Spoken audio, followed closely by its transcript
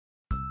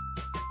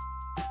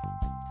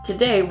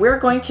Today we're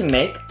going to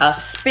make a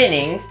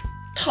spinning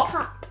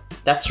top.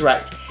 That's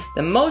right.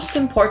 The most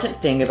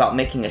important thing about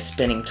making a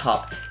spinning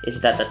top is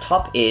that the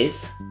top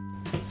is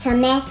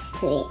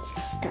symmetrical.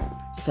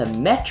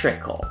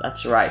 Symmetrical.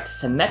 That's right.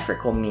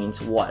 Symmetrical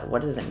means what?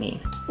 What does it mean?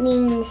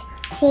 Means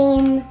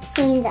same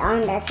things on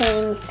the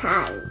same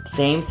side.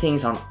 Same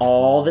things on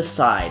all the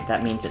side.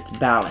 That means it's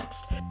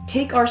balanced.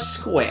 Take our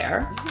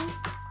square,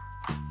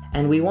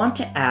 and we want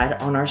to add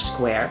on our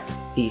square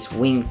these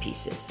wing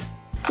pieces.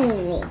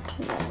 Wait.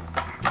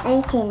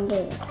 I can do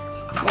it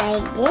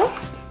like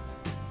this.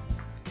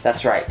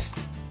 That's right.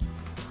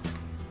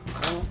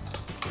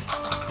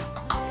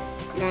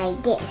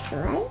 Like this,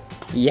 right?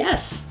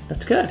 Yes,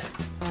 that's good.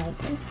 Like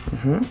this.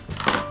 Mm-hmm.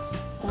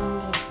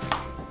 And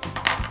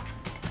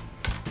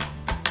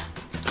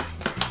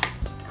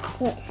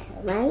this,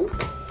 right?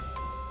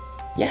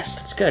 Yes,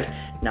 that's good.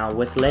 Now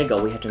with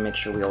Lego, we have to make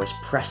sure we always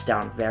press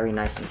down very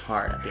nice and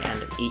hard at the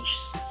end of each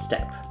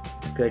step.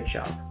 Good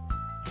job.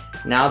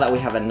 Now that we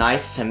have a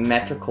nice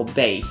symmetrical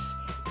base,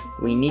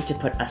 we need to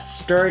put a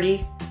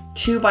sturdy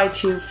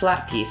 2x2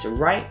 flat piece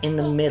right in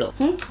the middle.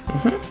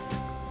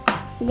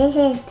 This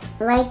is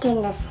right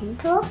in the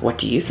center. What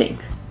do you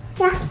think?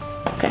 Yeah.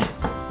 Okay.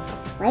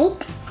 Right?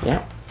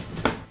 Yeah.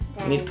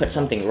 We need to put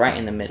something right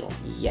in the middle.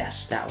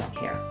 Yes, that one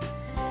here.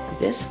 Like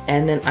this,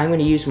 and then I'm going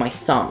to use my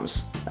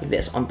thumbs like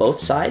this on both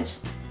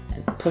sides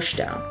and push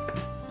down.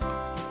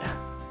 Like that.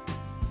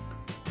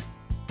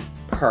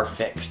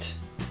 Perfect.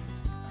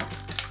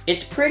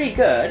 It's pretty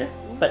good,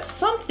 but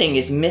something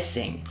is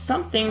missing.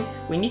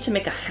 We need to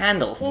make a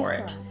handle for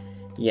it.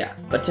 Yeah,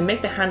 but to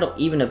make the handle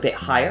even a bit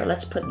higher,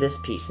 let's put this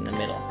piece in the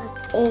middle.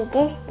 Is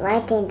this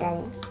right in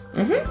the...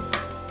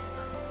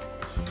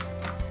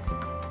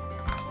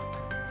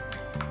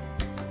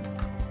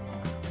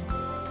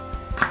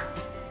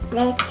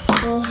 Let's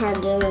see how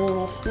good it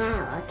is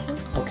now,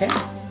 okay? Okay.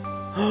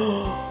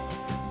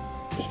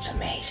 It's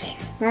amazing.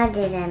 Not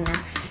good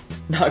enough.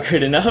 Not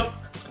good enough?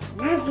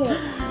 Nothing.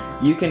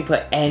 You can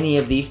put any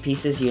of these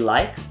pieces you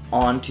like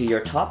onto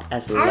your top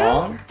as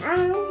long... I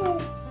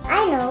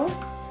know.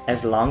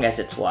 As long as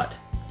it's what?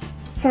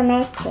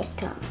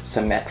 Symmetrical.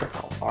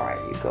 Symmetrical. Alright,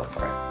 you go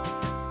for it.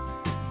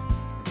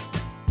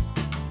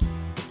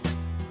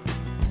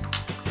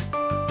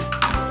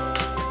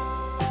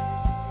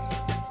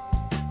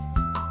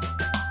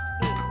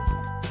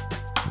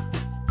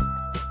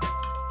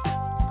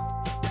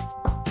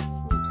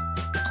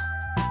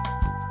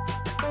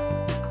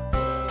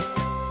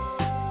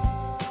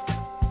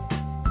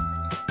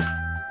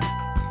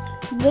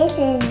 This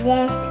is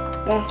just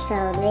the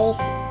service,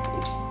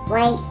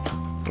 right?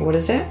 What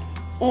is it?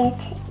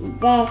 It's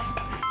just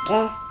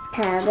the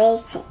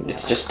service.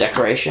 It's just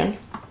decoration?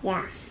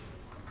 Yeah.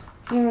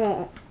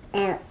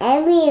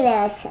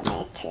 Everywhere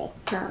symmetrical,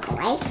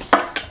 right?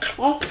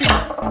 Yes.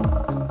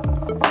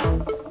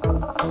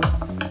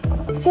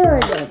 So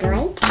good,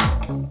 right?